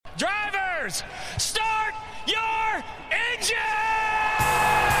Drivers, start your engines!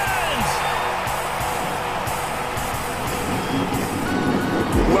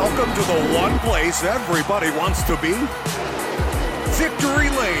 Welcome to the one place everybody wants to be. Victory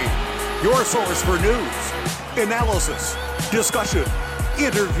Lane, your source for news, analysis, discussion,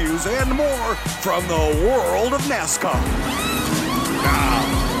 interviews, and more from the world of NASCAR.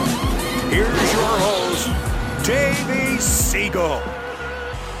 Now, here's your host, Davey Siegel.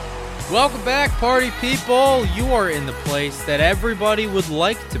 Welcome back, party people. You are in the place that everybody would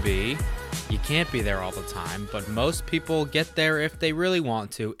like to be. You can't be there all the time, but most people get there if they really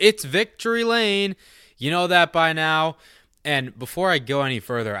want to. It's Victory Lane. You know that by now. And before I go any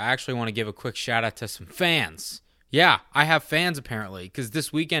further, I actually want to give a quick shout out to some fans. Yeah, I have fans apparently, because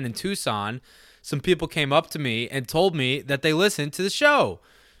this weekend in Tucson, some people came up to me and told me that they listened to the show.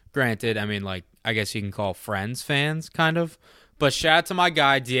 Granted, I mean, I guess you can call friends fans, kind of. But shout out to my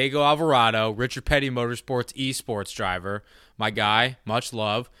guy, Diego Alvarado, Richard Petty Motorsports esports driver. My guy, much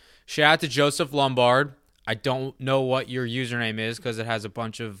love. Shout out to Joseph Lombard. I don't know what your username is because it has a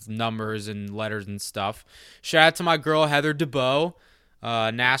bunch of numbers and letters and stuff. Shout out to my girl, Heather DeBoe,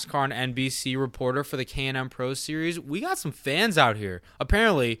 NASCAR and NBC reporter for the K&N Pro Series. We got some fans out here,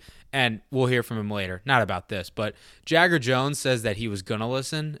 apparently, and we'll hear from him later. Not about this, but Jagger Jones says that he was going to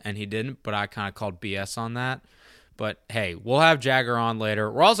listen, and he didn't, but I kind of called BS on that. But, hey, we'll have Jagger on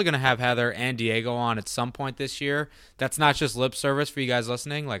later. We're also going to have Heather and Diego on at some point this year. That's not just lip service for you guys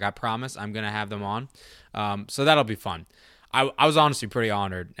listening. I promise I'm going to have them on. So that'll be fun. I was honestly pretty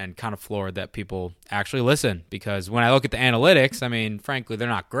honored and kind of floored that people actually listen. Because when I look at the analytics, I mean, frankly, they're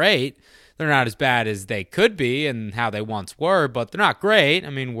not great. They're not as bad as they could be and how they once were. But they're not great.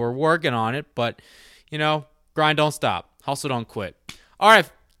 I mean, we're working on it. But, grind don't stop. Hustle don't quit. All right,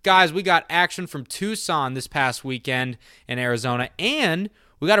 guys, we got action from Tucson this past weekend in Arizona, and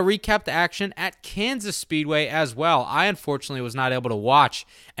we got to recap the action at Kansas Speedway as well. I, unfortunately, was not able to watch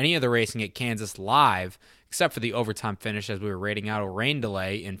any of the racing at Kansas live, except for the overtime finish as we were rating out a rain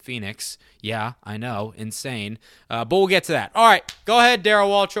delay in Phoenix. Yeah, I know, insane. But we'll get to that. All right, go ahead, Darrell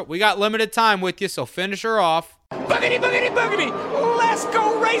Waltrip. We got limited time with you, so finish her off. Boogity, boogity, boogity! Let's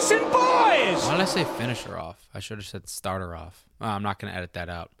go racing, boys! Why did I say finish her off? I should have said start her off. Oh, I'm not going to edit that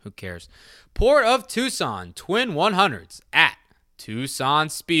out. Who cares? Port of Tucson, Twin 100s at Tucson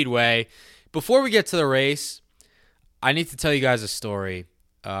Speedway. Before we get to the race, I need to tell you guys a story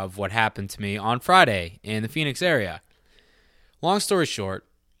of what happened to me on Friday in the Phoenix area. Long story short,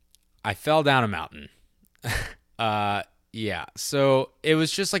 I fell down a mountain. Yeah, so it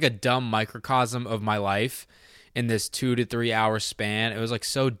was just like a dumb microcosm of my life in this 2 to 3 hour span. It was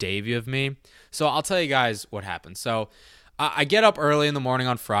so Davey of me. So I'll tell you guys what happened. So I get up early in the morning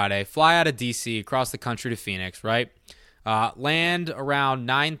on Friday, fly out of D.C. across the country to Phoenix, right? Land around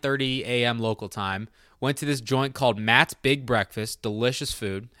 9:30 a.m. local time. Went to this joint called Matt's Big Breakfast. Delicious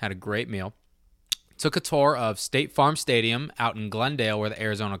food. Had a great meal. Took a tour of State Farm Stadium out in Glendale where the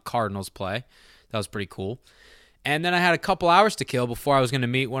Arizona Cardinals play. That was pretty cool. And then I had a couple hours to kill before I was going to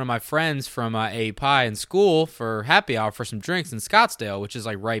meet one of my friends from API in school for happy hour for some drinks in Scottsdale, which is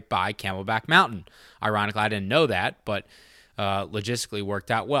right by Camelback Mountain. Ironically, I didn't know that, but logistically worked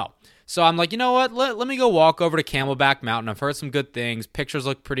out well. So I'm like, you know what? Let me go walk over to Camelback Mountain. I've heard some good things. Pictures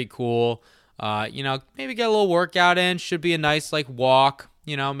look pretty cool. Maybe get a little workout in. Should be a nice walk.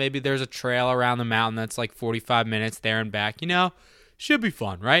 Maybe there's a trail around the mountain that's 45 minutes there and back. Should be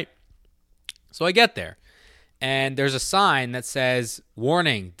fun, right? So I get there. And there's a sign that says,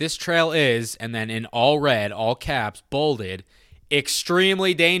 warning, this trail is, and then in all red, all caps, bolded,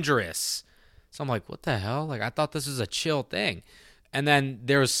 extremely dangerous. So I'm like, what the hell? I thought this was a chill thing. And then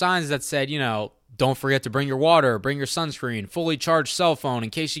there was signs that said, don't forget to bring your water, bring your sunscreen, fully charged cell phone in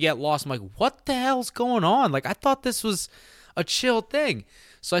case you get lost. I'm like, what the hell's going on? I thought this was a chill thing.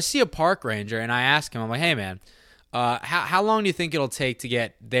 So I see a park ranger, and I ask him, I'm like, hey, man, how long do you think it'll take to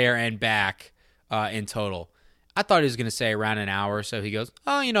get there and back in total? I thought he was going to say around an hour. So he goes,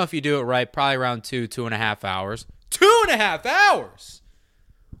 oh, if you do it right, probably around 2.5 hours. 2.5 hours?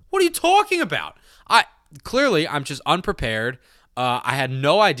 What are you talking about? Clearly, I'm just unprepared. I had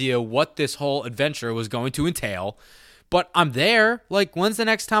no idea what this whole adventure was going to entail. But I'm there. When's the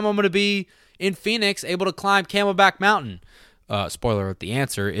next time I'm going to be in Phoenix able to climb Camelback Mountain? Spoiler alert, the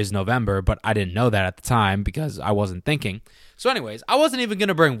answer is November, but I didn't know that at the time because I wasn't thinking. So anyways, I wasn't even going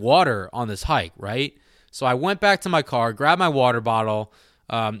to bring water on this hike, right? So I went back to my car, grabbed my water bottle,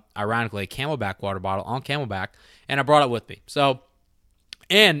 ironically, a Camelback water bottle on Camelback, and I brought it with me. So,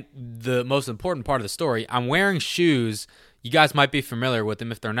 and the most important part of the story, I'm wearing shoes. You guys might be familiar with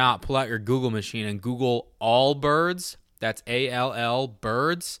them. If they're not, pull out your Google machine and Google All Birds. That's ALL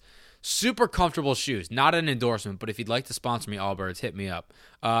Birds. Super comfortable shoes. Not an endorsement, but if you'd like to sponsor me, Allbirds, hit me up.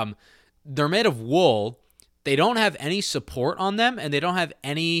 They're made of wool. They don't have any support on them, and they don't have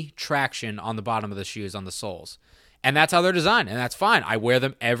any traction on the bottom of the shoes, on the soles. And that's how they're designed, and that's fine. I wear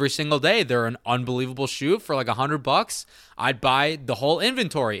them every single day. They're an unbelievable shoe. For like $100, I'd buy the whole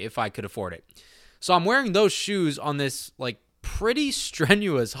inventory if I could afford it. So I'm wearing those shoes on this like pretty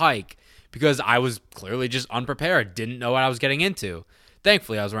strenuous hike because I was clearly just unprepared, didn't know what I was getting into.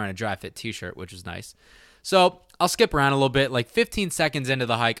 Thankfully, I was wearing a dry fit t-shirt, which is nice. So I'll skip around a little bit. Like 15 seconds into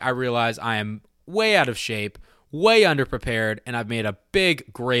the hike, I realize I am way out of shape, way underprepared, and I've made a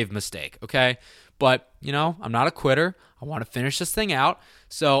big, grave mistake, okay? But, you know, I'm not a quitter. I want to finish this thing out.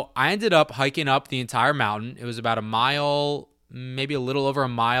 So I ended up hiking up the entire mountain. It was about a mile, maybe a little over a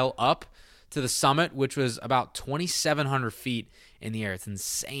mile up to the summit, which was about 2,700 feet in the air. It's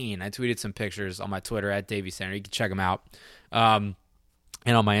insane. I tweeted some pictures on my Twitter at Davey Center. You can check them out. And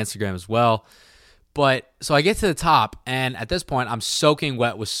on my Instagram as well. But so I get to the top, and at this point, I'm soaking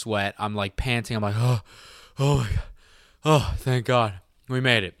wet with sweat. I'm like panting. I'm like, oh my God. Oh, thank God. We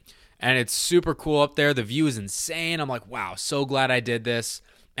made it. And it's super cool up there. The view is insane. I'm like, wow, so glad I did this.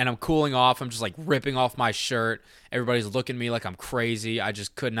 And I'm cooling off. I'm just like ripping off my shirt. Everybody's looking at me like I'm crazy. I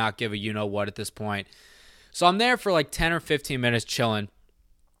just could not give a you-know-what at this point. So I'm there for like 10 or 15 minutes chilling.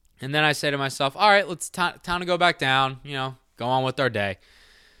 And then I say to myself, all right, time to go back down, you know, go on with our day.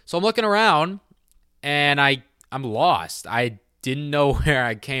 So I'm looking around, and I'm lost. I didn't know where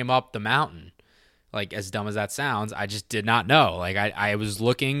I came up the mountain. Like, as dumb as that sounds, I just did not know. Like, I was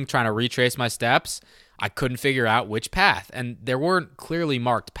looking, trying to retrace my steps. I couldn't figure out which path. And there weren't clearly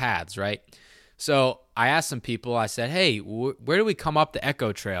marked paths, right? So I asked some people, I said, hey, where do we come up the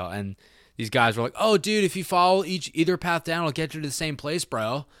Echo Trail? And these guys were like, oh, dude, if you follow either path down, it'll get you to the same place,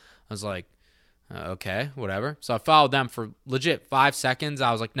 bro. I was like, okay, whatever. So I followed them for legit 5 seconds.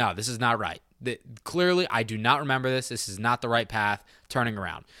 I was like, no, this is not right. Clearly, I do not remember this. This is not the right path, turning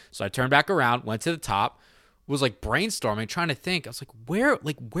around. So I turned back around, went to the top, was like brainstorming, trying to think. I was like, where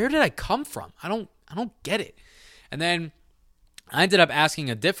did I come from? I don't get it. And then I ended up asking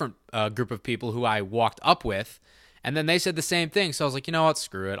a different group of people who I walked up with, and then they said the same thing. So I was like, you know what,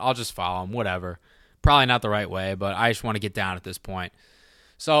 screw it. I'll just follow them, whatever. Probably not the right way, but I just want to get down at this point.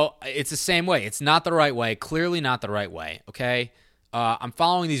 So it's the same way. It's not the right way. Clearly not the right way, okay? I'm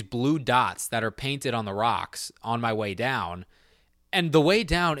following these blue dots that are painted on the rocks on my way down, and the way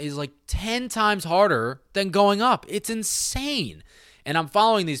down is like 10 times harder than going up. It's insane. And I'm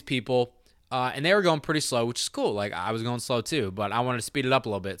following these people, and they were going pretty slow, which is cool. Like, I was going slow too, but I wanted to speed it up a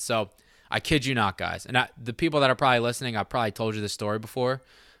little bit. So I kid you not, guys. And the people that are probably listening, I probably told you this story before,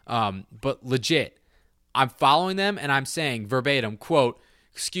 but legit, I'm following them, and I'm saying verbatim, quote,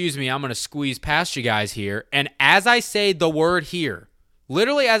 excuse me, I'm going to squeeze past you guys here. And as I say the word here,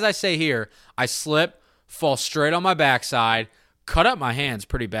 literally as I say here, I slip, fall straight on my backside, cut up my hands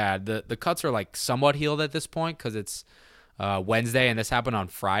pretty bad. The cuts are like somewhat healed at this point because it's Wednesday and this happened on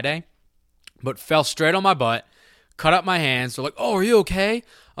Friday. But fell straight on my butt, cut up my hands. They're like, oh, are you okay?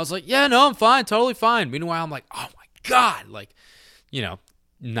 I was like, yeah, no, I'm fine, totally fine. Meanwhile, I'm like, oh my God. Like, you know,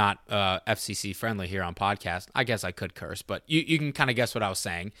 not FCC friendly here on podcast. I guess I could curse, but you can kind of guess what I was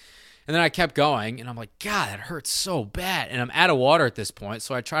saying. And then I kept going, and I'm like, God, that hurts so bad. And I'm out of water at this point,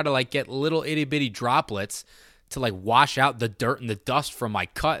 so I try to like get little itty bitty droplets to like wash out the dirt and the dust from my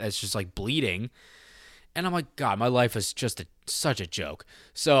cut that's just like bleeding. And I'm like, God, my life is just such a joke.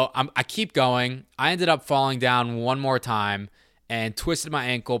 So I keep going. I ended up falling down one more time and twisted my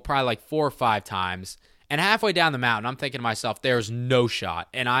ankle probably like 4 or 5 times. And halfway down the mountain, I'm thinking to myself, there's no shot,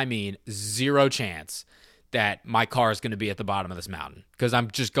 and I mean 0 chance that my car is going to be at the bottom of this mountain because I'm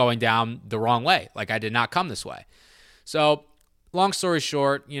just going down the wrong way. Like, I did not come this way. So long story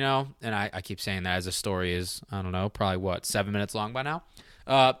short, you know, and I keep saying that as the story is, I don't know, probably 7 minutes long by now.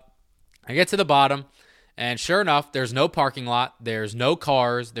 I get to the bottom, and sure enough, there's no parking lot. There's no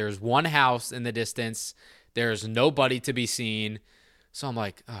cars. There's one house in the distance. There's nobody to be seen. So I'm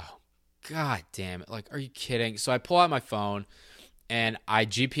like, oh, God damn it. Like, are you kidding? So I pull out my phone, and I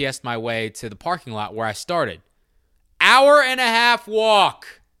GPSed my way to the parking lot where I started. 1.5 hour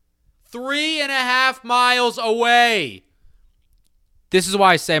walk. 3.5 miles away. This is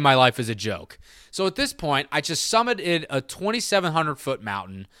why I say my life is a joke. So at this point, I just summited a 2,700-foot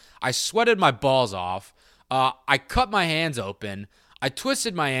mountain. I sweated my balls off. I cut my hands open. I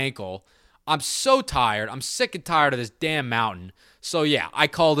twisted my ankle. I'm so tired. I'm sick and tired of this damn mountain. So yeah, I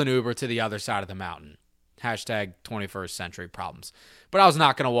called an Uber to the other side of the mountain. Hashtag 21st century problems. But I was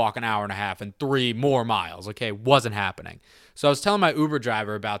not going to walk 1.5 hours and 3 more miles, okay? Wasn't happening. So I was telling my Uber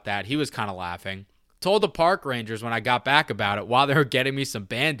driver about that. He was kind of laughing. told the park rangers when I got back about it while they were getting me some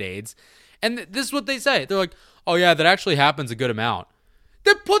Band-Aids. And this is what they say. They're like, oh, yeah, that actually happens a good amount.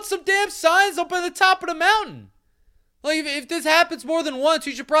 Then put some damn signs up at the top of the mountain. Like, if this happens more than once,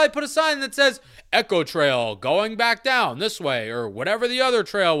 you should probably put a sign that says, Echo Trail, going back down this way, or whatever the other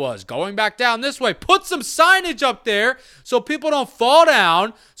trail was, going back down this way. Put some signage up there so people don't fall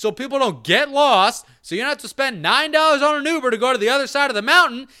down, so people don't get lost, so you don't have to spend $9 on an Uber to go to the other side of the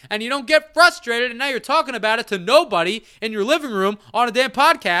mountain, and you don't get frustrated, and now you're talking about it to nobody in your living room on a damn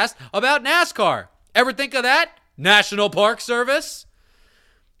podcast about NASCAR. Ever think of that? National Park Service?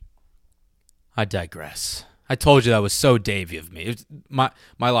 I digress. I told you that was so Davey of me. My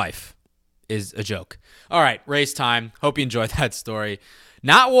life is a joke. All right, race time. Hope you enjoyed that story.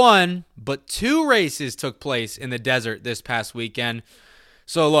 Not one, but 2 races took place in the desert this past weekend.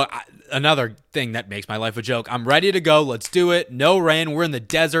 So look, another thing that makes my life a joke. I'm ready to go. Let's do it. No rain. We're in the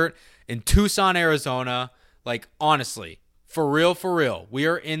desert in Tucson, Arizona. Like, honestly, for real, we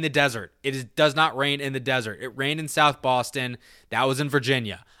are in the desert. Does not rain in the desert. It rained in South Boston. That was in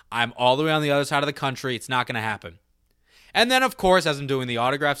Virginia. I'm all the way on the other side of the country. It's not going to happen. And then, of course, as I'm doing the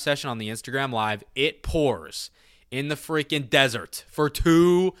autograph session on the Instagram Live, it pours in the freaking desert for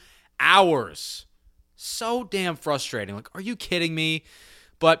 2 hours. So damn frustrating. Like, are you kidding me?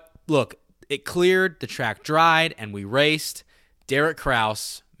 But look, it cleared, the track dried, and we raced. Derek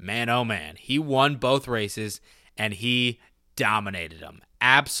Kraus, man, oh man, he won both races, and he dominated them.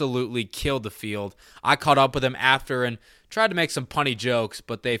 Absolutely killed the field. I caught up with him after and tried to make some punny jokes,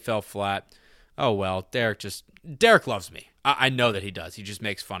 but they fell flat. Oh well, Derek loves me. I know that he does. He just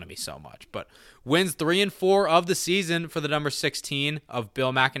makes fun of me so much. But wins 3 and 4 of the season for the number 16 of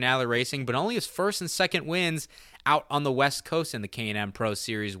Bill McAnally Racing, but only his first and second wins out on the West Coast in the K&N Pro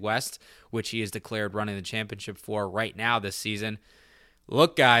Series West, which he is declared running the championship for right now this season.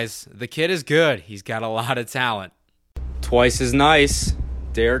 Look, guys, the kid is good. He's got a lot of talent. Twice as nice.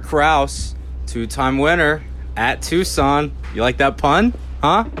 Derek Kraus, 2-time winner at Tucson. You like that pun?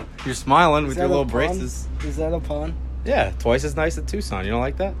 Huh? You're smiling with your little braces. Is that a pun? Yeah, twice as nice at Tucson. You don't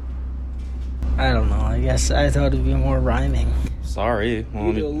like that? I don't know. I guess I thought it'd be more rhyming. Sorry. Well,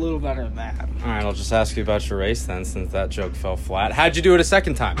 You do a little better than that. All right, I'll just ask you about your race then, since that joke fell flat. How'd you do it a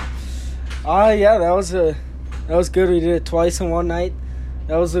second time? Yeah, that was good. We did it twice in one night.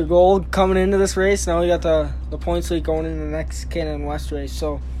 That was the goal coming into this race. Now we got the points lead going into the next K&N West race.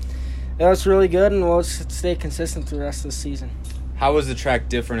 So that was really good, and we'll just stay consistent through the rest of the season. How was the track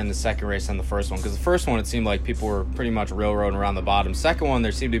different in the second race than the first one? Because the first one, it seemed like people were pretty much railroading around the bottom. Second one,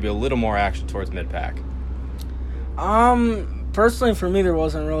 there seemed to be a little more action towards mid-pack. Personally, for me, there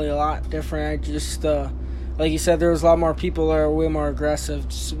wasn't really a lot different. I just, like you said, there was a lot more people that are way more aggressive.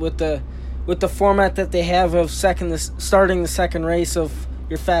 Just with the format that they have of starting the second race of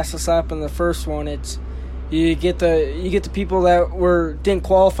your fastest lap in the first one, it's you get the people that didn't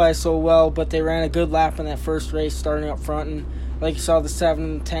qualify so well, but they ran a good lap in that first race starting up front, and like you saw the 7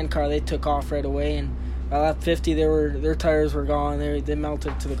 and 10 car, they took off right away, and by lap 50 their tires were gone. They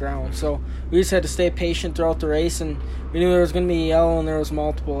melted to the ground. So we just had to stay patient throughout the race, and we knew there was going to be yellow and there was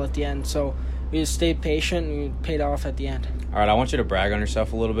multiple at the end, so we just stayed patient and we paid off at the end. All right, I want you to brag on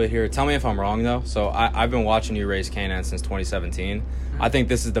yourself a little bit here. Tell me if I'm wrong, though. So I've been watching you race K&N since 2017. I think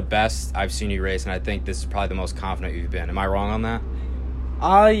this is the best I've seen you race, and I think this is probably the most confident you've been. Am I wrong on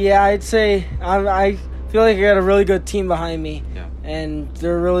that? Yeah, I'd say I feel like I got a really good team behind me, yeah, and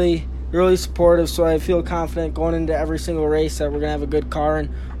they're really, really supportive, so I feel confident going into every single race that we're going to have a good car and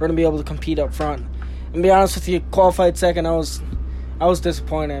we're going to be able to compete up front. And to be honest with you, qualified second, I was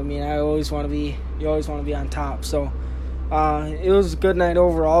disappointed. I mean, you always want to be on top. So it was a good night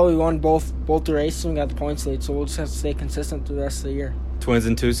overall. We won both the races and we got the points lead, so we'll just have to stay consistent through the rest of the year. Twins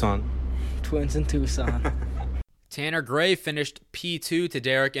in Tucson. Tanner Gray finished P2 to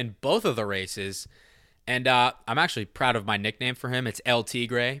Derek in both of the races. And I'm actually proud of my nickname for him. It's LT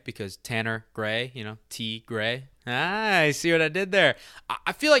Gray because Tanner Gray, T Gray. I see what I did there.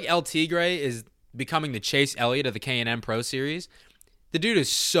 I feel like LT Gray is becoming the Chase Elliott of the K&N Pro Series. The dude is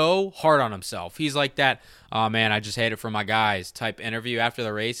so hard on himself. He's like that, oh man, I just hate it for my guys type interview after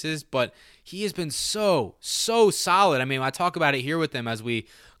the races. But he has been so solid. I mean, I talk about it here with him as we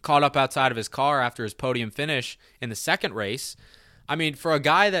caught up outside of his car after his podium finish in the second race. I mean, for a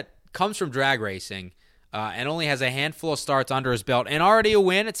guy that comes from drag racing, and only has a handful of starts under his belt and already a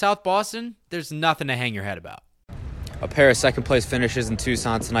win at South Boston, there's nothing to hang your head about. A pair of second-place finishes in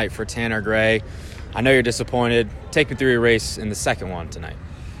Tucson tonight for Tanner Gray. I know you're disappointed. Take me through your race in the second one tonight.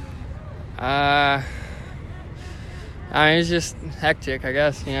 It's just hectic, I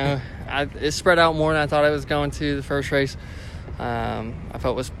guess. It spread out more than I thought it was going to the first race. I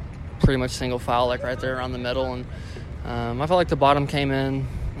felt it was pretty much single file, like right there around the middle. And I felt like the bottom came in.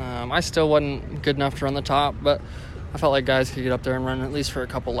 I still wasn't good enough to run the top, but I felt like guys could get up there and run at least for a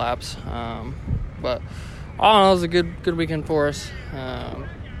couple laps. But all in all, it was a good weekend for us.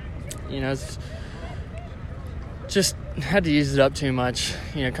 It's just had to use it up too much,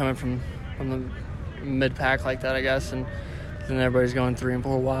 coming from the mid-pack like that, I guess, and then everybody's going 3 and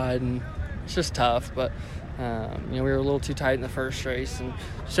 4 wide, and it's just tough. But we were a little too tight in the first race, and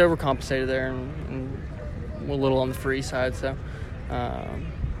just overcompensated there, and we're a little on the free side. So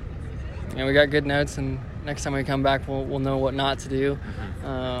we got good notes, and next time we come back, we'll know what not to do.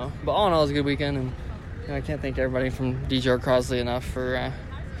 But all in all, it was a good weekend, and I can't thank everybody from DJ Crosley enough for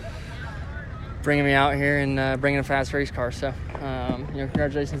bringing me out here and bringing a fast race car. So,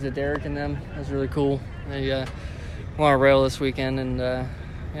 congratulations to Derek and them. That was really cool. They won a rail this weekend, and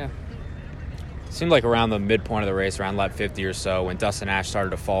yeah. It seemed like around the midpoint of the race, around lap 50 or so, when Dustin Ash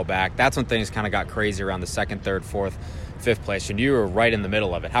started to fall back, that's when things kind of got crazy around the 2nd, 3rd, 4th, 5th place, and you were right in the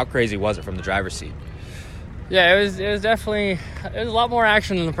middle of it. How crazy was it from the driver's seat? Yeah, it was definitely – it was a lot more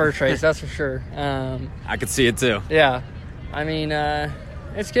action than the first race, that's for sure. I could see it too. Yeah. I mean,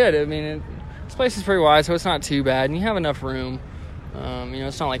 it's good. I mean, this place is pretty wide, so it's not too bad, and you have enough room.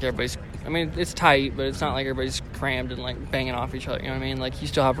 It's not like everybody's – I mean, it's tight, but it's not like everybody's crammed and, like, banging off each other. You know what I mean? Like, you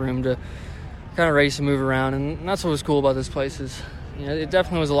still have room to kind of race and move around, and that's what was cool about this place is, it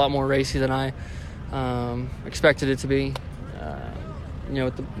definitely was a lot more racy than I expected it to be.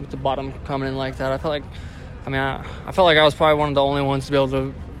 With the bottom coming in like that, I felt like I was probably one of the only ones to be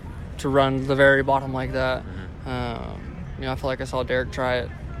able to run the very bottom like that. I felt like I saw Derek try it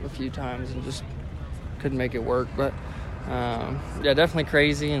a few times and just couldn't make it work. But definitely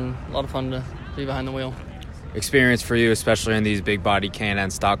crazy and a lot of fun to be behind the wheel. Experience for you, especially in these big body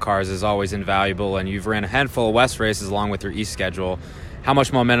K&N stock cars, is always invaluable, and you've ran a handful of West races along with your East schedule. How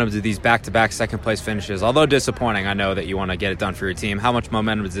much momentum do these back-to-back second-place finishes, although disappointing, I know that you want to get it done for your team, how much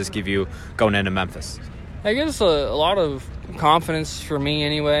momentum does this give you going into Memphis? It gives a lot of confidence for me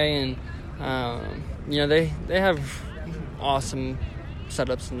anyway, and they have awesome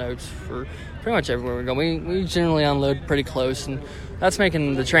setups and notes for pretty much everywhere we go. We generally unload pretty close, and that's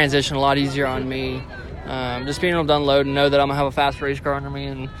making the transition a lot easier on me. Just being able to unload and know that I'm going to have a fast race car under me,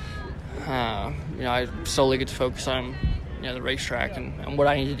 and I solely get to focus on the racetrack and what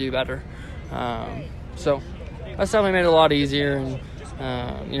I need to do better. So that's definitely made it a lot easier,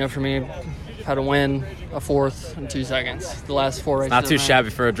 and for me, I've had to win a 4th in 2 seconds the last 4 races. Not too shabby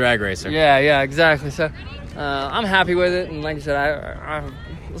for a drag racer. Yeah, exactly. So I'm happy with it, and like I said,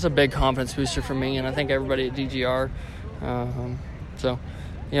 it's a big confidence booster for me, and I think everybody at DGR. So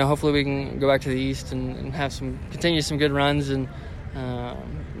hopefully we can go back to the East and have continue some good runs and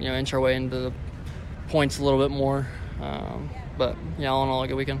inch our way into the points a little bit more. But all in all, a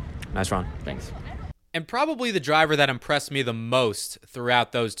good weekend. Nice run. Thanks. And probably the driver that impressed me the most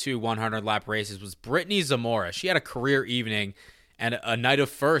throughout those 2 100-lap races was Brittany Zamora. She had a career evening and a night of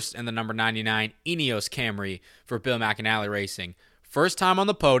first in the number 99 Ineos Camry for Bill McAnally Racing. First time on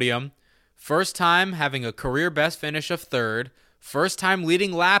the podium, first time having a career best finish of 3rd, first time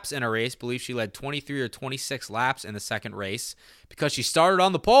leading laps in a race. I believe she led 23 or 26 laps in the second race because she started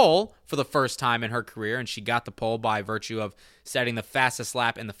on the pole for the first time in her career, and she got the pole by virtue of setting the fastest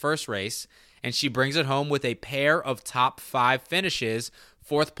lap in the first race. And she brings it home with a pair of top 5 finishes,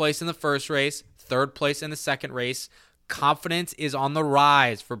 4th place in the first race, 3rd place in the second race. Confidence is on the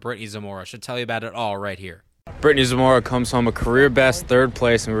rise for Brittany Zamora. She'll tell you about it all right here. Brittany Zamora comes home a career best 3rd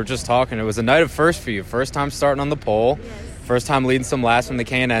place, and we were just talking. It was a night of first for you. First time starting on the pole. First time leading some laps from the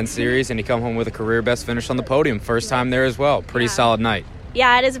K&N series, and you come home with a career best finish on the podium. First time there as well. Pretty solid night.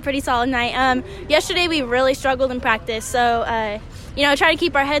 Yeah, it is a pretty solid night. Yesterday we really struggled in practice, so try to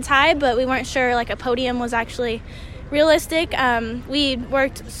keep our heads high, but we weren't sure a podium was actually realistic. We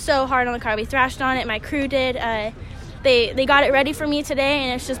worked so hard on the car. We thrashed on it. My crew did. They got it ready for me today,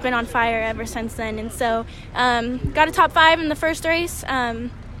 and it's just been on fire ever since then. And so got a top 5 in the first race.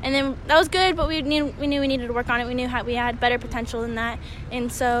 And then that was good, but we knew we needed to work on it. We knew we had better potential than that.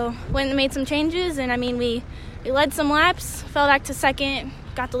 And so went and made some changes, and we led some laps, fell back to 2nd,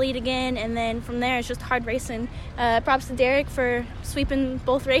 got the lead again, and then from there it's just hard racing. Props to Derek for sweeping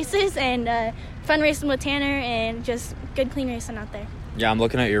both races, and fun racing with Tanner, and just good clean racing out there. Yeah, I'm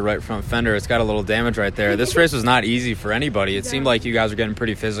looking at your right front fender. It's got a little damage right there. This race was not easy for anybody. It seemed like you guys were getting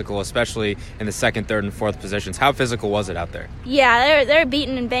pretty physical, especially in the 2nd, 3rd, and 4th positions. How physical was it out there? Yeah, they're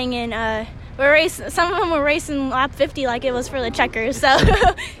beating and banging. Some of them were racing lap 50 like it was for the checkers, so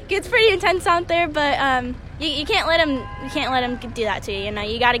it gets pretty intense out there. But you can't let them do that to you. You know,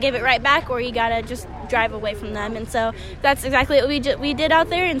 you got to give it right back, or you got to just drive away from them. And so that's exactly what we did out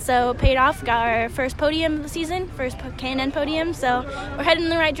there, and so it paid off. Got our first podium of the season, first K&N podium. So we're heading in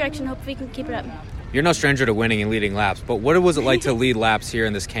the right direction. Hope we can keep it up. You're no stranger to winning and leading laps, but what was it like to lead laps here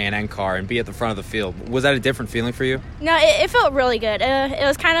in this K&N car and be at the front of the field? Was that a different feeling for you? No, it felt really good. It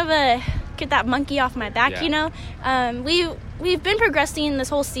was kind of get that monkey off my back, yeah. You know. We've been progressing this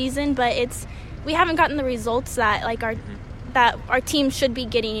whole season, but we haven't gotten the results that our team should be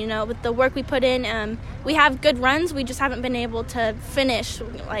getting. You know, with the work we put in, we have good runs. We just haven't been able to finish,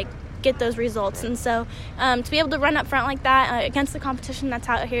 get those results. And so to be able to run up front like that against the competition that's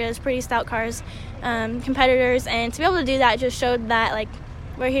out here, is pretty stout cars, competitors, and to be able to do that just showed that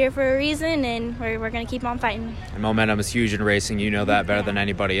we're here for a reason, and we're going to keep on fighting. And momentum is huge in racing. You know that better than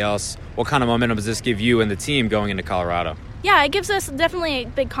anybody else. What kind of momentum does this give you and the team going into Colorado? Yeah, it gives us definitely a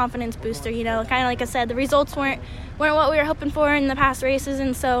big confidence booster. You know, kind of like I said, the results weren't what we were hoping for in the past races,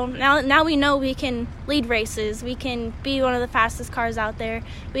 and so now we know we can lead races. We can be one of the fastest cars out there.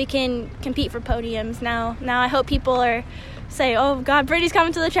 We can compete for podiums. Now I hope people say, "Oh God, Brittany's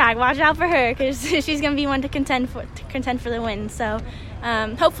coming to the track. Watch out for her, because she's going to be one to contend for the win." So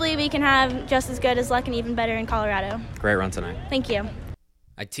hopefully we can have just as good as luck and even better in Colorado. Great run tonight. Thank you.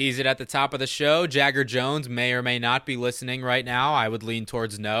 I teased it at the top of the show. Jagger Jones may or may not be listening right now. I would lean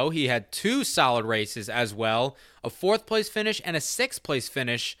towards no. He had 2 solid races as well, a 4th-place finish and a 6th-place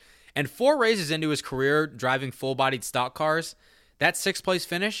finish, and 4 races into his career driving full-bodied stock cars. That 6th-place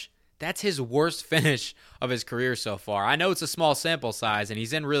finish, that's his worst finish of his career so far. I know it's a small sample size, and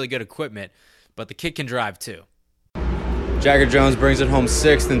he's in really good equipment, but the kid can drive too. Jagger Jones brings it home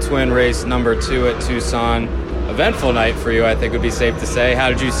 6th in twin race number 2 at Tucson. Eventful night for you, I think would be safe to say. How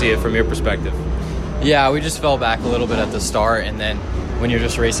did you see it from your perspective? Yeah, we just fell back a little bit at the start, and then when you're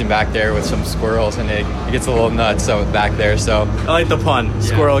just racing back there with some squirrels, and it gets a little nuts back there. So I like the pun. Yeah.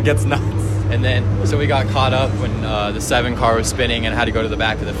 Squirrel gets nuts. And then so we got caught up when the 7 car was spinning and had to go to the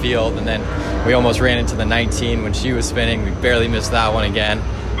back of the field, and then we almost ran into the 19 when she was spinning. We barely missed that one again.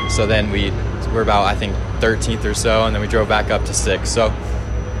 So then we're about, I think, 13th or so, and then we drove back up to 6th. So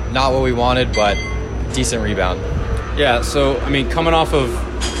not what we wanted, but decent rebound. Yeah, so, I mean, coming off of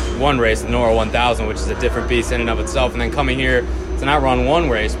one race, the Nora 1000, which is a different beast in and of itself, and then coming here to not run 1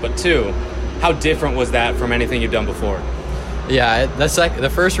 race, but 2, how different was that from anything you've done before? Yeah, the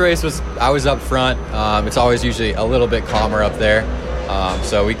first race I was up front. It's always usually a little bit calmer up there,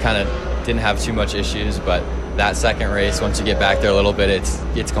 so we kind of didn't have too much issues, but that second race, once you get back there a little bit,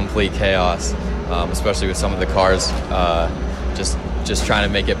 it's complete chaos, especially with some of the cars just trying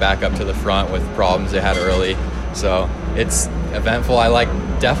to make it back up to the front with problems they had early. So it's eventful. I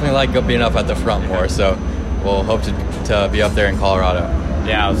definitely like being up at the front more, so we'll hope to be up there in Colorado.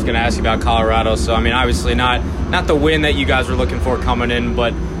 Yeah, I was going to ask you about Colorado. So, I mean, obviously not the win that you guys were looking for coming in,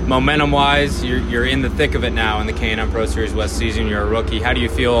 but momentum-wise, you're in the thick of it now in the K&N Pro Series West season. You're a rookie. How do you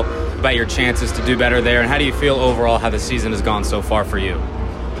feel about your chances to do better there, and how do you feel overall how the season has gone so far for you?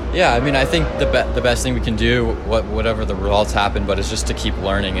 Yeah, I mean, I think the best thing we can do, whatever the results happen, but it's just to keep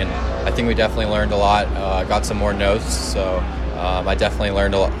learning. And I think we definitely learned a lot. Got some more notes, so I definitely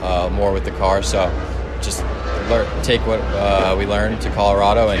learned more with the car. So just take what we learned to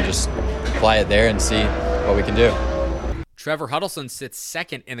Colorado and just apply it there and see what we can do. Trevor Huddleston sits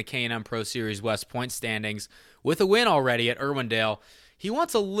 2nd in the K&N Pro Series West point standings with a win already at Irwindale. He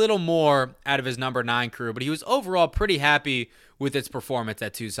wants a little more out of his number 9 crew, but he was overall pretty happy with its performance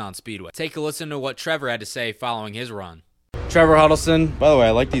at Tucson Speedway. Take a listen to what Trevor had to say following his run. Trevor Huddleston, by the way,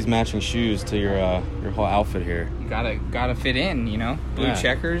 I like these matching shoes to your whole outfit here. You gotta fit in, you know. Blue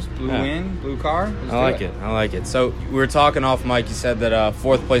checkers, blue win, blue car. I like it. So we were talking off mic. You said that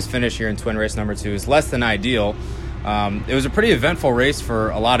 4th place finish here in twin race number 2 is less than ideal. It was a pretty eventful race for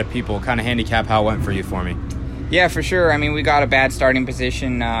a lot of people. Kind of handicap how it went for you for me. Yeah, for sure. I mean, we got a bad starting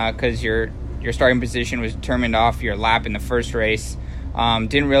position because your starting position was determined off your lap in the first race.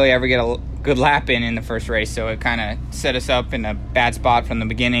 Didn't really ever get a good lap in the first race, so it kind of set us up in a bad spot from the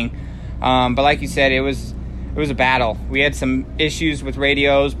beginning. But like you said, it was a battle. We had some issues with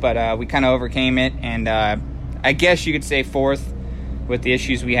radios, but we kind of overcame it. And I guess you could say 4th with the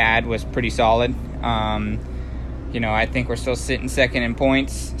issues we had was pretty solid. I think we're still sitting 2nd in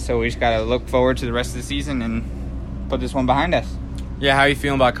points, so we just got to look forward to the rest of the season and put this one behind us. Yeah, how are you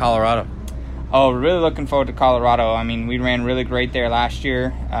feeling about Colorado? Oh, really looking forward to Colorado. I mean, we ran really great there last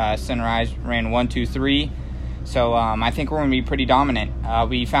year. Sunrise ran 1, 2, 3. So I think we're going to be pretty dominant.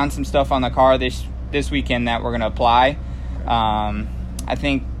 We found some stuff on the car this weekend that we're going to apply. I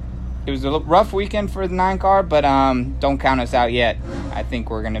think it was a rough weekend for the 9 car, but don't count us out yet. I think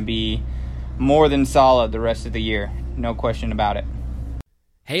we're going to be more than solid the rest of the year. No question about it.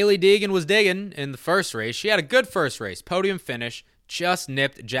 Haley Deegan was digging in the first race. She had a good first race, podium finish, just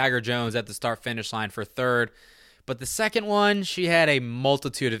nipped Jagger Jones at the start-finish line for third. But the second one, she had a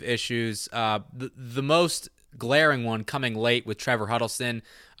multitude of issues. The most glaring one coming late with Trevor Huddleston.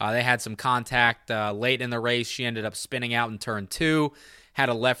 They had some contact late in the race. She ended up spinning out in turn 2, had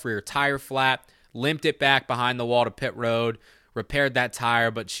a left rear tire flat, limped it back behind the wall to pit road, repaired that tire,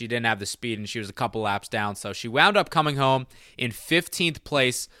 but she didn't have the speed, and she was a couple laps down. So she wound up coming home in 15th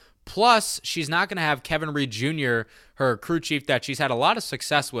place. Plus, she's not going to have Kevin Reed Jr., her crew chief that she's had a lot of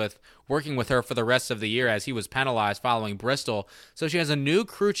success with, working with her for the rest of the year as he was penalized following Bristol. So she has a new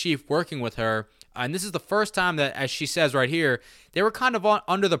crew chief working with her. And this is the first time that, as she says right here, they were kind of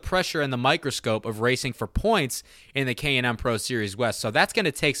under the pressure and the microscope of racing for points in the K&N Pro Series West. So that's going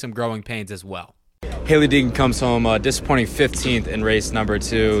to take some growing pains as well. Haley Deegan comes home disappointing 15th in race number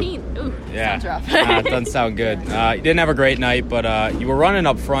 2. 15th? Ooh, yeah. sounds rough. It doesn't sound good. You didn't have a great night, but you were running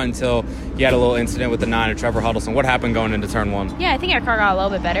up front until you had a little incident with the 9 of Trevor Huddleston. What happened going into turn 1? Yeah, I think our car got a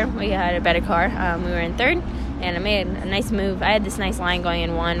little bit better. We had a better car. We were in third, and I made a nice move. I had this nice line going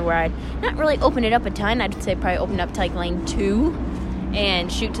in 1 where I'd not really open it up a ton. I'd say probably open up to like lane 2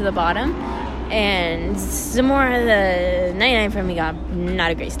 and shoot to the bottom. And some more of the 99 from me got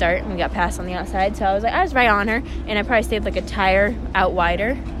not a great start. We got passed on the outside, so I was right on her, and I probably stayed like a tire out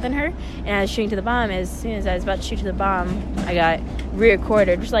wider than her. And I was shooting to the bottom. As soon as I was about to shoot to the bottom, I got rear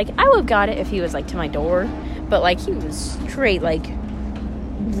quartered. Just like I would have got it if he was like to my door, but like he was straight like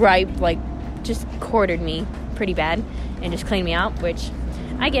right, like just quartered me pretty bad and just cleaned me out. Which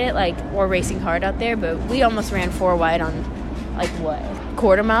I get it, like we're racing hard out there, but we almost ran 4 wide on like what,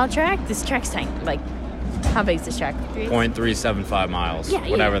 quarter-mile track? This track's tiny. Like, how big is this track? 0.375 miles,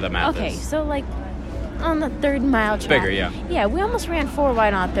 whatever the math is. Okay, so like on the 3rd mile track. Bigger, yeah. Yeah, we almost ran 4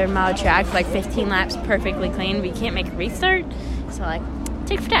 wide on a 3rd mile track, like 15 laps perfectly clean, but you can't make a restart. So like,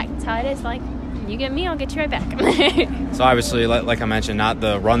 take for tack. That's how it is. Like, you get me, I'll get you right back. So obviously, like I mentioned, not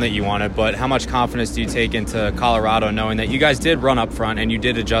the run that you wanted, but how much confidence do you take into Colorado knowing that you guys did run up front and you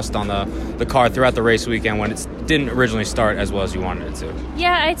did adjust on the car throughout the race weekend when it didn't originally start as well as you wanted it to?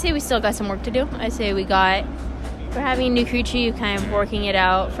 Yeah, I'd say we still got some work to do. I'd say we're having a new crew chief, kind of working it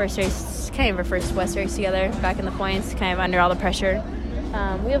out. First race, kind of our first West race together, back in the points, kind of under all the pressure.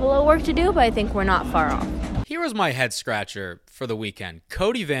 We have a little work to do, but I think we're not far off. Here was my head scratcher for the weekend.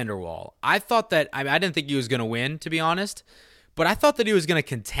 Cody Vanderwall. I thought that, I didn't think he was going to win, to be honest, but I thought that he was going to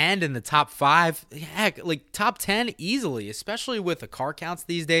contend in the top 5. Heck, like top 10 easily, especially with the car counts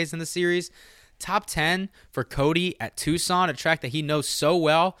these days in the series. Top 10 for Cody at Tucson, a track that he knows so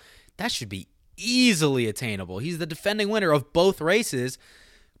well. That should be easily attainable. He's the defending winner of both races,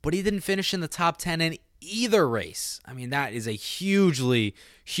 but he didn't finish in the top 10 in either race. I mean, that is a hugely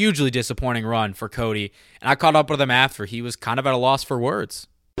disappointing run for Cody. And I caught up with him after. He was kind of at a loss for words.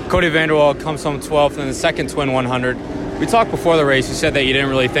 Cody Vanderwall comes home 12th in the second Twin 100. We talked before the race. You said that you didn't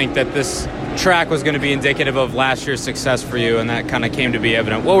really think that this track was going to be indicative of last year's success for you, and that kind of came to be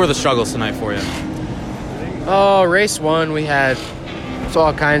evident. What were the struggles tonight for you? Oh, race 1, we had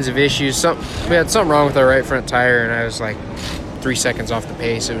all kinds of issues. We had something wrong with our right front tire, and I was like 3 seconds off the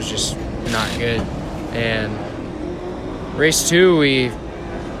pace. It was just not good. And race 2, we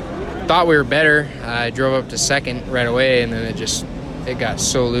thought we were better. I drove up to second right away, and then it got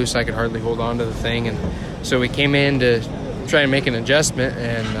so loose I could hardly hold on to the thing. And so we came in to try and make an adjustment,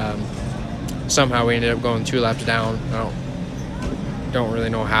 and somehow we ended up going 2 laps down. I don't really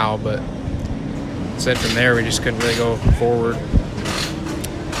know how, but said from there we just couldn't really go forward.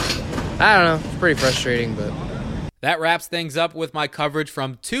 I don't know. It's pretty frustrating, but... That wraps things up with my coverage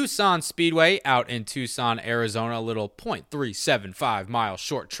from Tucson Speedway out in Tucson, Arizona, a little 0.375 mile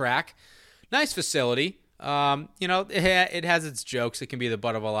short track. Nice facility. It has its jokes. It can be the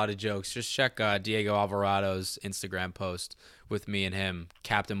butt of a lot of jokes. Just check Diego Alvarado's Instagram post with me and him,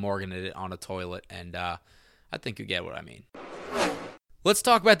 Captain Morgan, on a toilet, and I think you get what I mean. Let's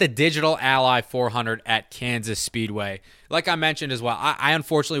talk about the Digital Ally 400 at Kansas Speedway. Like I mentioned as well, I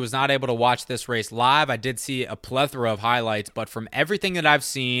unfortunately was not able to watch this race live. I did see a plethora of highlights, but from everything that I've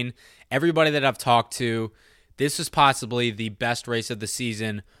seen, everybody that I've talked to, this is possibly the best race of the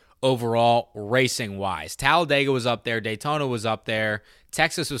season overall racing-wise. Talladega was up there, Daytona was up there,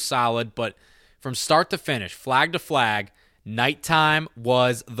 Texas was solid, but from start to finish, flag to flag, nighttime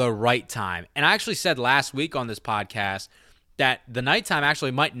was the right time. And I actually said last week on this podcast that the nighttime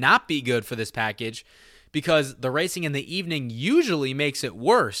actually might not be good for this package because the racing in the evening usually makes it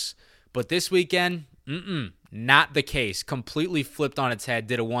worse. But this weekend, Not the case. Completely flipped on its head,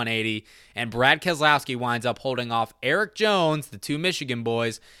 did a 180, and Brad Keselowski winds up holding off Eric Jones, the two Michigan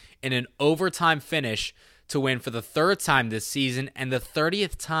boys, in an overtime finish to win for the third time this season and the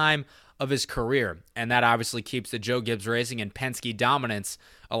 30th time of his career. And that obviously keeps the Joe Gibbs Racing and Penske dominance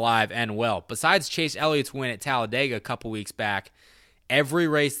alive and well. Besides Chase Elliott's win at Talladega a couple weeks back, every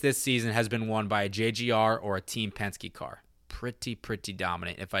race this season has been won by a JGR or a Team Penske car. Pretty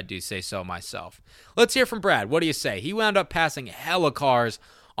dominant, if I do say so myself. Let's hear from Brad. What do you say? He wound up passing hella cars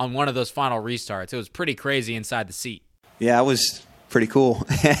on one of those final restarts. It was pretty crazy inside the seat. Yeah, it was pretty cool.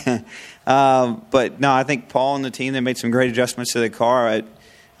 But no, I think Paul and the team, they made some great adjustments to the car.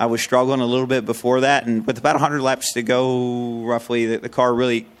 I was struggling a little bit before that, and with about 100 laps to go, roughly, the car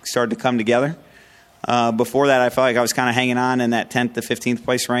really started to come together. Before that, I felt like I was kind of hanging on in that 10th to 15th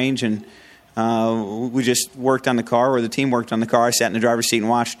place range, and we just worked on the car, or the team worked on the car. I sat in the driver's seat and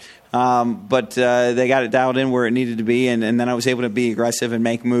watched. But they got it dialed in where it needed to be, and then I was able to be aggressive and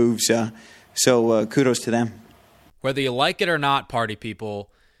make moves. So kudos to them. Whether you like it or not, party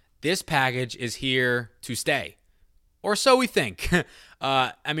people, this package is here to stay. Or so we think.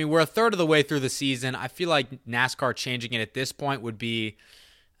 I mean, we're a third of the way through the season. I feel like NASCAR changing it at this point would be,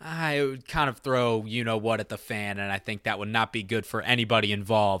 it would kind of throw you-know-what at the fan, and I think that would not be good for anybody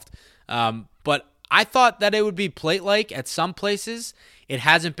involved. But I thought that it would be plate-like at some places. It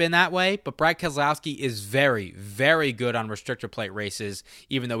hasn't been that way, but Brad Keselowski is very, very good on restrictor plate races,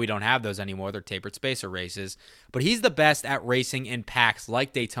 even though we don't have those anymore. They're tapered spacer races. But he's the best at racing in packs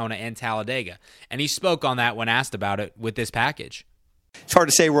like Daytona and Talladega, and he spoke on that when asked about it with this package. It's hard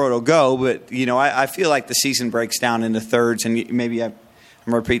to say where it'll go, but I feel like the season breaks down into thirds, and maybe I'm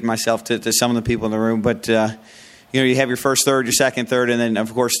repeating myself to some of the people in the room, but you have your first third, your second third, and then,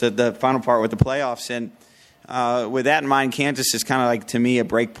 of course, the final part with the playoffs. And with that in mind, Kansas is kind of like, to me, a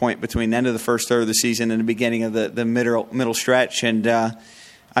break point between the end of the first third of the season and the beginning of the middle stretch. And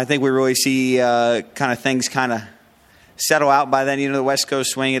I think we really see things settle out by then. The West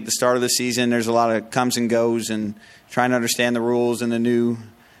Coast swing at the start of the season, there's a lot of comes and goes, and trying to understand the rules and the new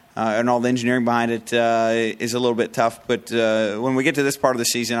and all the engineering behind it is a little bit tough. But when we get to this part of the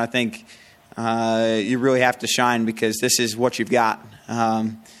season, I think you really have to shine, because this is what you've got.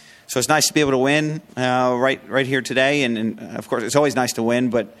 So it's nice to be able to win right here today, and of course it's always nice to win.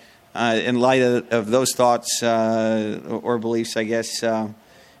 But in light of those thoughts or beliefs, I guess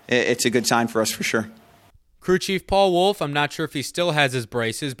it's a good sign for us for sure. Crew Chief Paul Wolf, I'm not sure if he still has his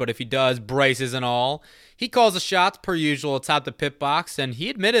braces, but if he does, braces and all, he calls the shots per usual atop the pit box, and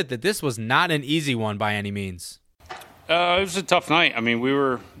he admitted that this was not an easy one by any means. It was a tough night. I mean, we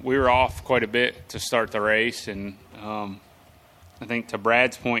were off quite a bit to start the race, and I think to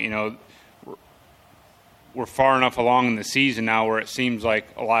Brad's point, we're far enough along in the season now where it seems like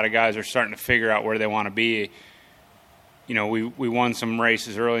a lot of guys are starting to figure out where they want to be. We won some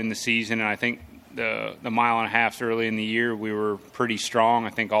races early in the season, and I think the mile and a half early in the year we were pretty strong. I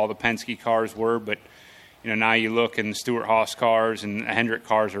think all the Penske cars were, but now you look, and the Stewart-Haas cars and the Hendrick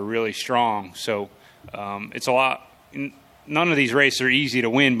cars are really strong. So it's a lot. None of these races are easy to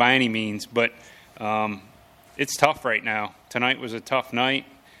win by any means, but it's tough right now. Tonight was a tough night,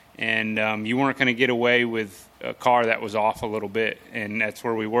 and you weren't going to get away with a car that was off a little bit, and that's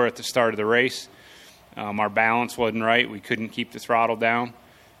where we were at the start of the race. Our balance wasn't right. We couldn't keep the throttle down,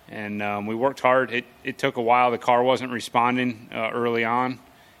 and we worked hard. It took a while. The car wasn't responding early on,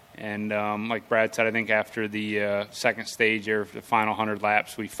 and like Brad said, I think after the second stage or the final 100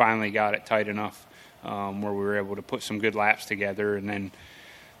 laps, we finally got it tight enough where we were able to put some good laps together, and then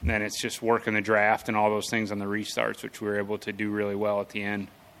it's just working the draft and all those things on the restarts, which we were able to do really well at the end.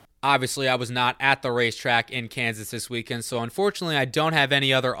 Obviously, I was not at the racetrack in Kansas this weekend, so unfortunately I don't have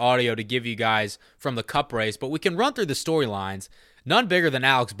any other audio to give you guys from the Cup race, but we can run through the storylines. None bigger than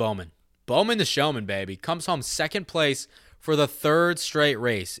Alex Bowman. Bowman the showman, baby. Comes home second place for the third straight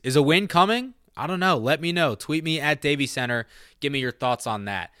race. Is a win coming? I don't know. Let me know. Tweet me at Davey Center. Give me your thoughts on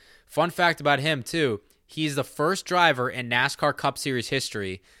that. Fun fact about him, too. He's the first driver in NASCAR Cup Series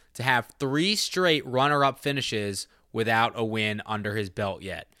history to have 3 straight runner-up finishes without a win under his belt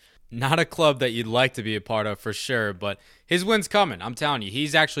yet. Not a club that you'd like to be a part of for sure, but his win's coming. I'm telling you,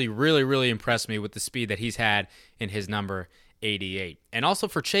 he's actually really, really impressed me with the speed that he's had in his number 88. And also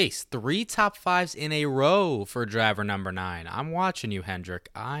for Chase, 3 top 5s in a row for driver number 9. I'm watching you, Hendrick.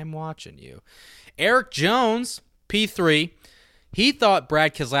 I'm watching you. Eric Jones, P3. He thought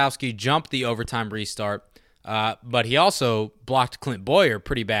Brad Keselowski jumped the overtime restart, but he also blocked Clint Boyer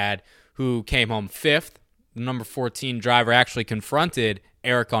pretty bad, who came home 5th. The number 14 driver actually confronted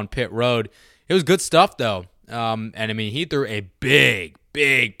Eric on pit road. It was good stuff, though. And, I mean, he threw a big,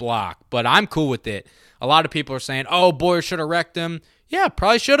 big block, but I'm cool with it. A lot of people are saying, oh, Boyer should have wrecked him. Yeah,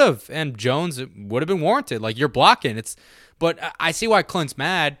 probably should have. And Jones, it would have been warranted. Like, you're blocking. But I see why Clint's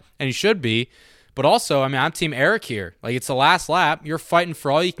mad, and he should be. But also, I mean, I'm Team Eric here. Like, it's the last lap. You're fighting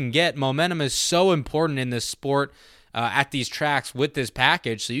for all you can get. Momentum is so important in this sport at these tracks with this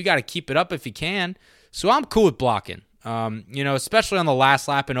package, so you got to keep it up if you can. So I'm cool with blocking. Especially on the last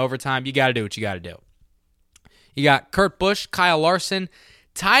lap in overtime, you got to do what you got to do. You got Kurt Busch, Kyle Larson,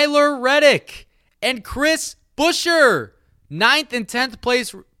 Tyler Reddick, and Chris Buescher. 9th and 10th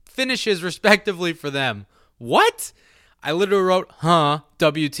place finishes, respectively, for them. What? I literally wrote,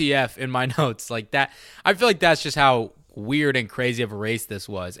 WTF in my notes like that. I feel like that's just how weird and crazy of a race this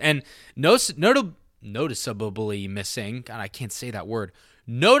was. And noticeably missing, God, I can't say that word.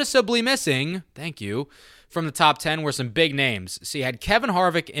 Noticeably missing, thank you, from the top 10 were some big names. So you had Kevin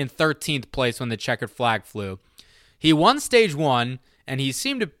Harvick in 13th place when the checkered flag flew. He won stage 1, and he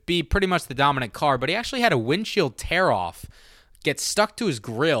seemed to be pretty much the dominant car, but he actually had a windshield tear-off, get stuck to his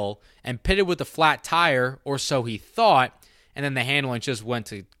grill, and pitted with a flat tire, or so he thought, and then the handling just went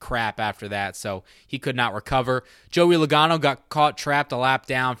to crap after that, so he could not recover. Joey Logano got caught trapped a lap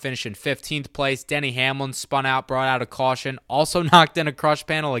down, finishing 15th place. Denny Hamlin spun out, brought out a caution, also knocked in a crush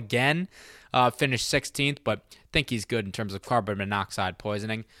panel again, finished 16th, but I think he's good in terms of carbon monoxide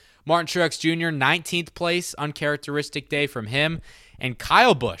poisoning. Martin Truex Jr., 19th place, uncharacteristic day from him. And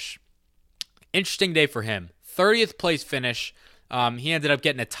Kyle Busch, interesting day for him, 30th place finish. He ended up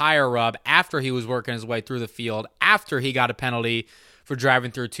getting a tire rub after he was working his way through the field, after he got a penalty for driving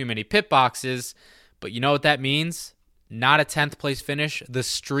through too many pit boxes. But you know what that means? Not a 10th place finish. The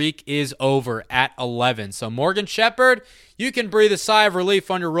streak is over at 11. So Morgan Shepherd, you can breathe a sigh of relief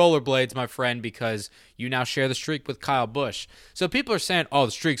on your rollerblades, my friend, because you now share the streak with Kyle Busch. So people are saying, oh,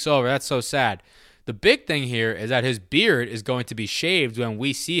 the streak's over. That's so sad. The big thing here is that his beard is going to be shaved when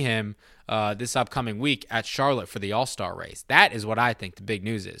we see him this upcoming week at Charlotte for the All-Star race. That is what I think the big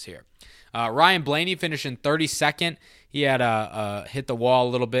news is here. Ryan Blaney finishing 32nd. He had hit the wall a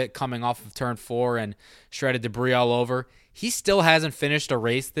little bit coming off of turn 4 and shredded debris all over. He still hasn't finished a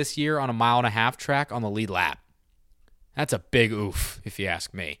race this year on a 1.5 mile track on the lead lap. That's a big oof, if you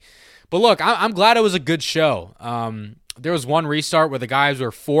ask me. But look, I'm glad it was a good show. There was one restart where the guys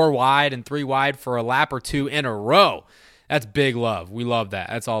were 4 wide and 3 wide for a lap or 2 in a row. That's big love. We love that.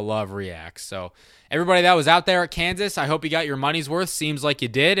 That's all love reacts. So everybody that was out there at Kansas, I hope you got your money's worth. Seems like you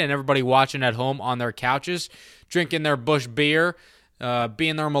did. And everybody watching at home on their couches, drinking their Busch beer,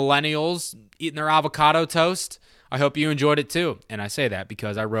 being their millennials, eating their avocado toast. I hope you enjoyed it too. And I say that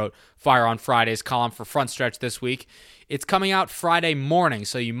because I wrote Fire on Friday's column for Front Stretch this week. It's coming out Friday morning,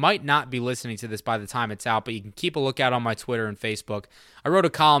 so you might not be listening to this by the time it's out, but you can keep a lookout on my Twitter and Facebook. I wrote a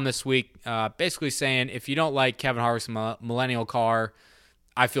column this week basically saying if you don't like Kevin Harvick's millennial car,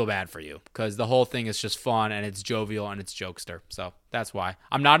 I feel bad for you because the whole thing is just fun and it's jovial and it's jokester. So that's why.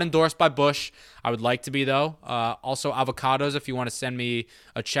 I'm not endorsed by Busch. I would like to be, though. Also, avocados, if you want to send me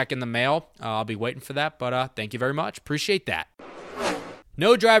a check in the mail, I'll be waiting for that. But thank you very much. Appreciate that.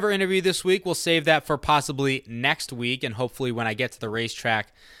 No driver interview this week. We'll save that for possibly next week and hopefully when I get to the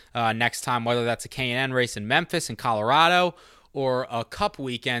racetrack next time, whether that's a K&N race in Memphis and Colorado or a Cup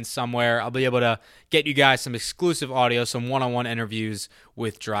weekend somewhere, I'll be able to get you guys some exclusive audio, some one-on-one interviews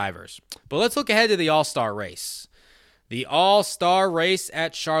with drivers. But let's look ahead to the All-Star race. The All-Star race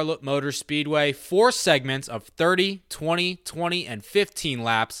at Charlotte Motor Speedway, 4 segments of 30, 20, 20, and 15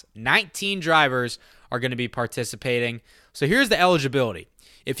 laps. 19 drivers are going to be participating. So here's the eligibility.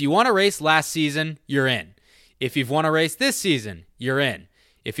 If you won a race last season, you're in. If you've won a race this season, you're in.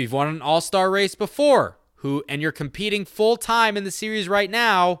 If you've won an All-Star race before, and you're competing full-time in the series right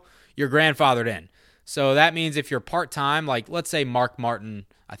now, you're grandfathered in. So that means if you're part-time, like let's say Mark Martin,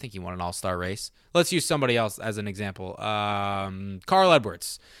 I think he won an All-Star race. Let's use somebody else as an example. Carl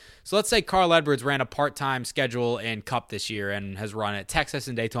Edwards. So let's say Carl Edwards ran a part-time schedule in Cup this year and has run at Texas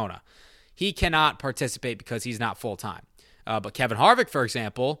and Daytona. He cannot participate because he's not full-time. But Kevin Harvick, for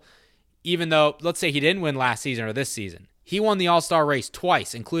example, even though, let's say he didn't win last season or this season, he won the All-Star race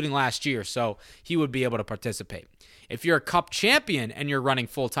twice, including last year, so he would be able to participate. If you're a Cup champion and you're running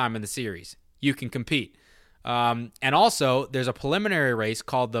full-time in the series, you can compete. And also, there's a preliminary race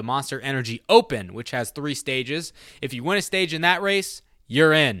called the Monster Energy Open, which has 3 stages. If you win a stage in that race,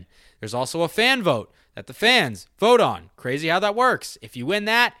 you're in. There's also a fan vote that the fans vote on. Crazy how that works. If you win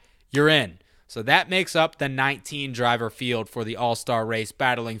that, you're in. So that makes up the 19-driver field for the All-Star race,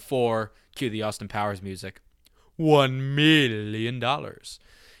 battling for, cue the Austin Powers music, $1 million.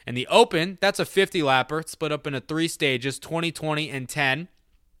 And the Open, that's a 50-lapper. It's split up into 3 stages, 20, 20, and 10.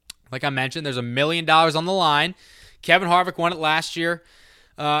 Like I mentioned, there's $1 million on the line. Kevin Harvick won it last year.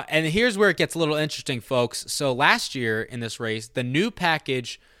 And here's where it gets a little interesting, folks. So last year in this race, the new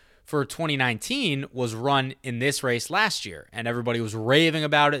package for 2019 was run in this race last year, and everybody was raving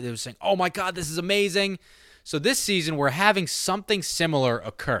about it. They were saying, oh my God, this is amazing. So this season, we're having something similar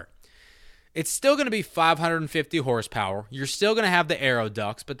occur. It's still going to be 550 horsepower. You're still going to have the aero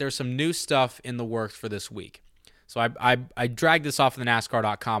ducts, but there's some new stuff in the works for this week. So I dragged this off of the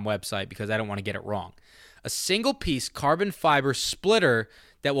NASCAR.com website because I don't want to get it wrong. A single-piece carbon fiber splitter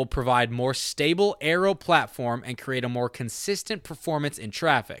that will provide more stable aero platform and create a more consistent performance in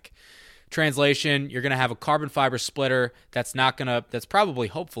traffic. Translation, you're going to have a carbon fiber splitter that's probably,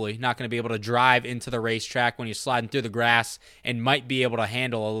 hopefully, not going to be able to drive into the racetrack when you're sliding through the grass and might be able to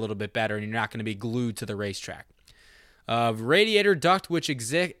handle a little bit better, and you're not going to be glued to the racetrack. Radiator duct which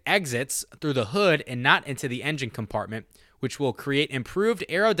exits through the hood and not into the engine compartment, which will create improved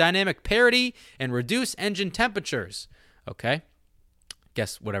aerodynamic parity and reduce engine temperatures. Okay?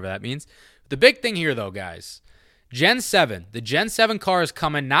 Guess whatever that means. The big thing here, though, guys, Gen 7. The Gen 7 car is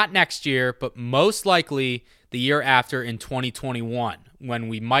coming not next year, but most likely the year after in 2021, when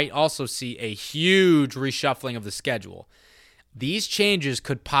we might also see a huge reshuffling of the schedule. These changes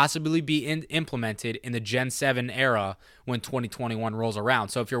could possibly be implemented in the Gen 7 era when 2021 rolls around.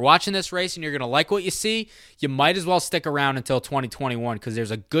 So if you're watching this race and you're going to like what you see, you might as well stick around until 2021 because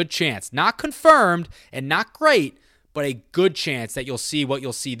there's a good chance, not confirmed and not great, but a good chance that you'll see what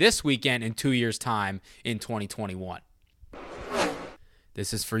you'll see this weekend in 2 years' time in 2021.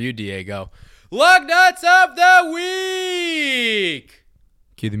 This is for you, Diego. Lug Nuts of the Week!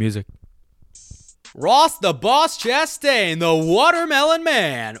 Cue the music. Ross the Boss Chastain, the Watermelon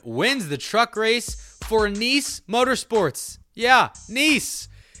Man, wins the truck race for Nice Motorsports. Yeah, Nice.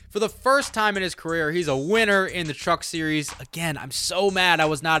 For the first time in his career, he's a winner in the truck series. Again, I'm so mad I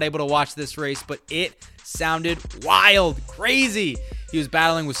was not able to watch this race, but it sounded wild, crazy. He was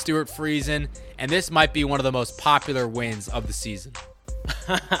battling with Stuart Friesen, and this might be one of the most popular wins of the season.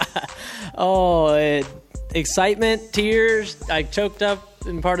 Excitement, tears. I choked up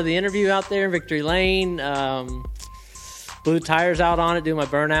in part of the interview out there in Victory Lane. Blew tires out on it, doing my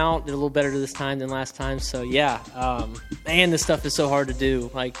burnout. Did a little better this time than last time. So, yeah. Man, this stuff is so hard to do.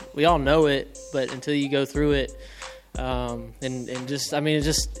 Like, we all know it, but until you go through it, it's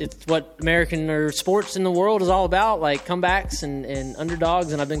what American or sports in the world is all about, like comebacks and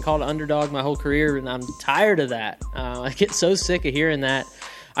underdogs, and I've been called an underdog my whole career, and I'm tired of that. I get so sick of hearing that.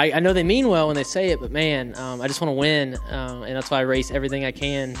 I know they mean well when they say it, but man, I just want to win, and that's why I race everything I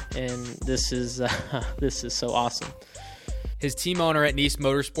can, and this is so awesome. His team owner at Nice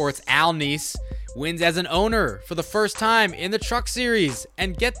Motorsports, Al Nice, wins as an owner for the first time in the truck series,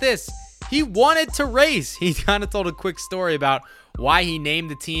 and get this, he wanted to race. He kind of told a quick story about why he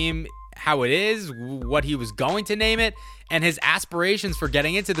named the team how it is, what he was going to name it, and his aspirations for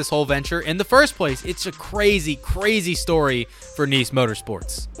getting into this whole venture in the first place. It's a crazy, crazy story for Nice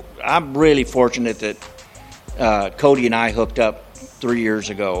Motorsports. I'm really fortunate that Cody and I hooked up 3 years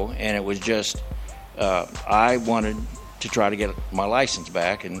ago, and it was just I wanted to try to get my license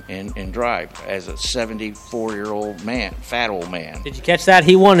back and drive as a 74-year-old man, fat old man. Did you catch that?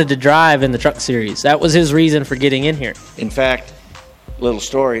 He wanted to drive in the truck series. That was his reason for getting in here. In fact, little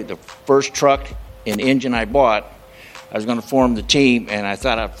story, the first truck and engine I bought, I was going to form the team, and I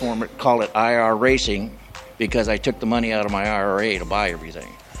thought I'd call it IR Racing because I took the money out of my IRA to buy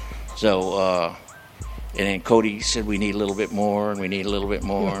everything. So, and then Cody said we need a little bit more, and we need a little bit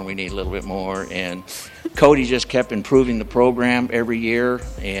more, and we need a little bit more, and Cody just kept improving the program every year,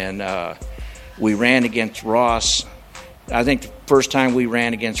 and we ran against Ross. I think the first time we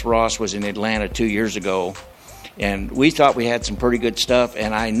ran against Ross was in Atlanta 2 years ago, and we thought we had some pretty good stuff,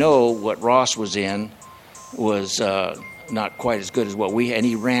 and I know what Ross was in was not quite as good as what we had, and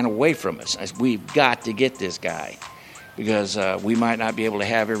he ran away from us. I said, we've got to get this guy because we might not be able to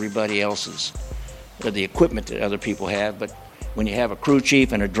have everybody else's, the equipment that other people have, but when you have a crew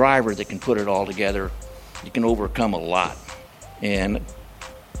chief and a driver that can put it all together, you can overcome a lot, and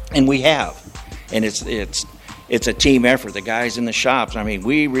we have, and it's a team effort. The guys in the shops, I mean,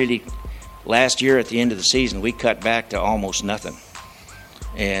 we really, last year at the end of the season, we cut back to almost nothing,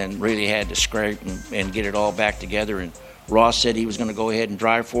 and really had to scrape and get it all back together. And Ross said he was going to go ahead and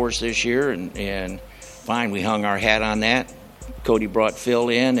drive for us this year, and fine, we hung our hat on that. Cody brought Phil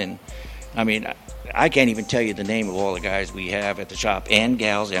in, and I mean, I can't even tell you the name of all the guys we have at the shop and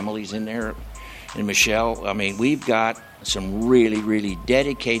gals. Emily's in there. And Michelle, I mean, we've got some really, really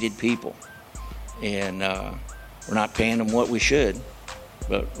dedicated people, and we're not paying them what we should,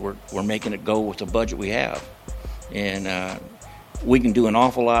 but we're making it go with the budget we have, and we can do an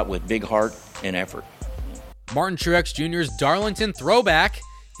awful lot with big heart and effort. Martin Truex Jr.'s Darlington throwback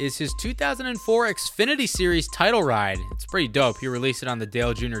is his 2004 Xfinity Series title ride. It's pretty dope. He released it on the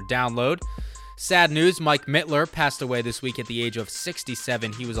Dale Jr. download. Sad news, Mike Mittler passed away this week at the age of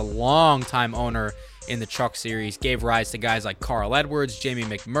 67. He was a long-time owner in the Truck Series, gave rise to guys like Carl Edwards, Jamie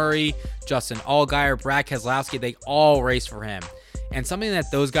McMurray, Justin Allgaier, Brad Keselowski. They all raced for him. And something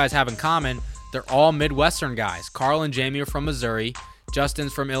that those guys have in common, they're all Midwestern guys. Carl and Jamie are from Missouri,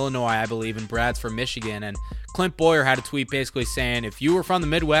 Justin's from Illinois, I believe, and Brad's from Michigan. And Clint Boyer had a tweet basically saying, if you were from the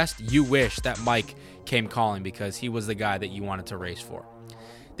Midwest, you wish that Mike came calling because he was the guy that you wanted to race for.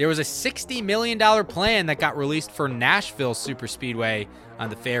 There was a $60 million plan that got released for Nashville Superspeedway on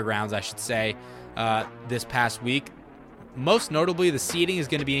the fairgrounds, I should say, this past week. Most notably, the seating is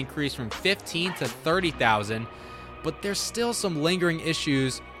going to be increased from 15 to 30,000, but there's still some lingering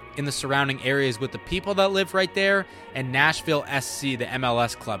issues in the surrounding areas with the people that live right there and Nashville SC, the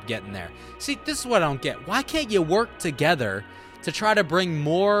MLS club, getting there. See, this is what I don't get. Why can't you work together to try to bring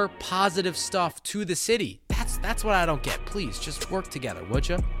more positive stuff to the city? That's what I don't get. Please, just work together, would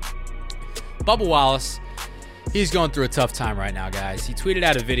you? Bubba Wallace, he's going through a tough time right now, guys. He tweeted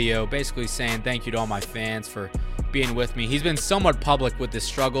out a video basically saying thank you to all my fans for being with me. He's been somewhat public with his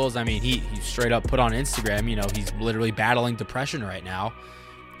struggles. I mean, he straight up put on Instagram, he's literally battling depression right now.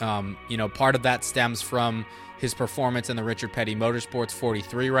 Part of that stems from his performance in the Richard Petty Motorsports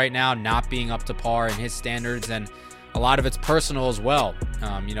 43 right now, not being up to par in his standards, and a lot of it's personal as well.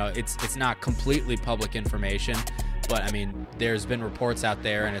 It's not completely public information, but I mean, there's been reports out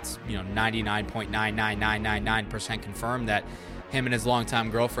there, and it's 99.99999% confirmed that him and his longtime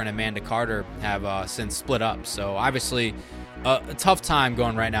girlfriend Amanda Carter have since split up. So obviously, a tough time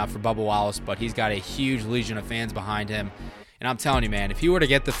going right now for Bubba Wallace, but he's got a huge legion of fans behind him. And I'm telling you, man, if he were to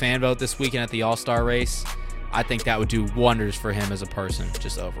get the fan vote this weekend at the All-Star race, I think that would do wonders for him as a person,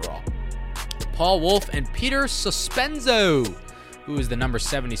 just overall. Paul Wolfe and Peter Suspenzo, who is the number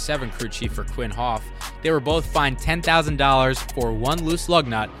 77 crew chief for Quinn Hoff, they were both fined $10,000 for one loose lug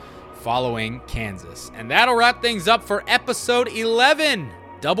nut following Kansas. And that'll wrap things up for episode 11.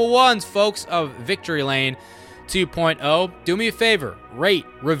 Double ones, folks, of Victory Lane 2.0. Do me a favor, rate,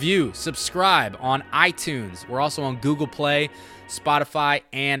 review, subscribe on iTunes. We're also on Google Play, Spotify,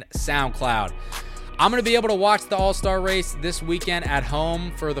 and SoundCloud. I'm going to be able to watch the All-Star race this weekend at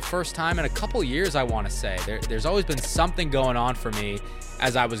home for the first time in a couple years, I want to say. There's always been something going on for me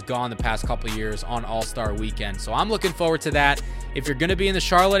as I was gone the past couple years on All-Star weekend. So I'm looking forward to that. If you're going to be in the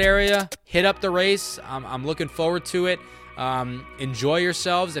Charlotte area, hit up the race. I'm looking forward to it. Enjoy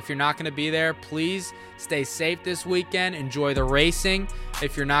yourselves. If you're not going to be there, please stay safe this weekend. Enjoy the racing.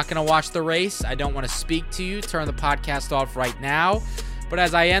 If you're not going to watch the race, I don't want to speak to you. Turn the podcast off right now. But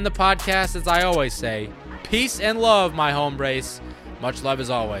as I end the podcast, as I always say, peace and love, my home race. Much love as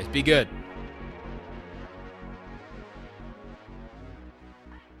always. Be good.